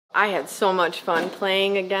I had so much fun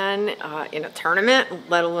playing again in a tournament,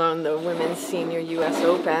 let alone the Women's Senior US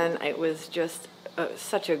Open. It was just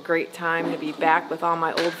such a great time to be back with all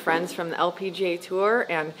my old friends from the LPGA Tour,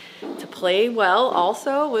 and to play well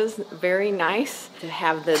also was very nice. To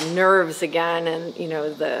have the nerves again, and you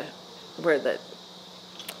know, where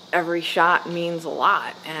every shot means a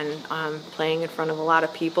lot, and playing in front of a lot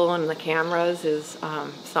of people and the cameras is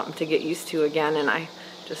something to get used to again, and I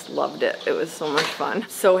just loved it. It was so much fun.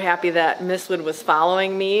 So happy that Mistwood was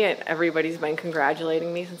following me, and everybody's been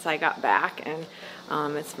congratulating me since I got back, and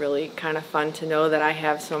it's really kind of fun to know that I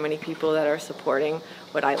have so many people that are supporting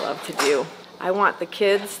what I love to do. I want the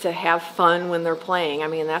kids to have fun when they're playing. I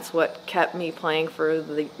mean, that's what kept me playing for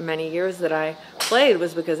the many years that I played,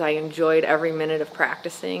 was because I enjoyed every minute of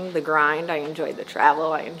practicing, the grind, I enjoyed the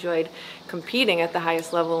travel, I enjoyed competing at the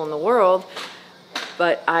highest level in the world.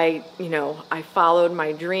 But I followed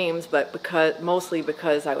my dreams, but mostly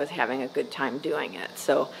because I was having a good time doing it.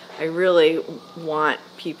 So I really want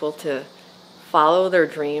people to follow their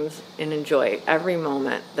dreams and enjoy every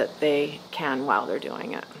moment that they can while they're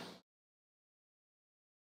doing it.